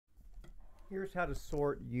Here's how to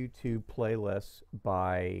sort YouTube playlists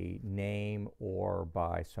by name or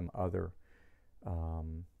by some other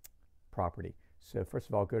property. So first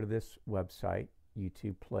of all, go to this website,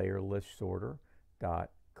 YouTube Player List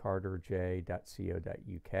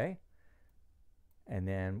Sorter.carterj.co.uk. And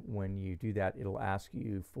then when you do that, it'll ask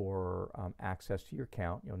you for access to your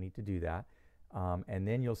account. You'll need to do that. And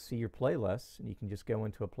then you'll see your playlists, and you can just go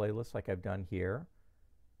into a playlist like I've done here.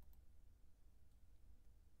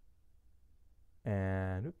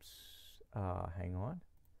 And oops, hang on.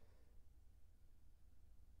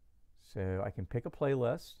 So I can pick a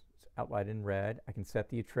playlist. It's outlined in red. I can set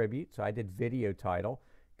the attribute. So I did video title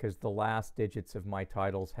because the last digits of my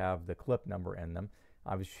titles have the clip number in them.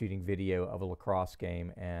 I was shooting video of a lacrosse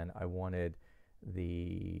game, and I wanted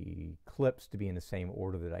the clips to be in the same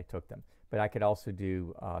order that I took them. But I could also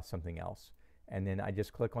do something else. And then I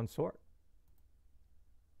just click on sort.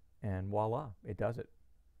 And voila, it does it.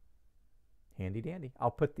 Handy dandy.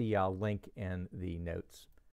 I'll put the link in the notes.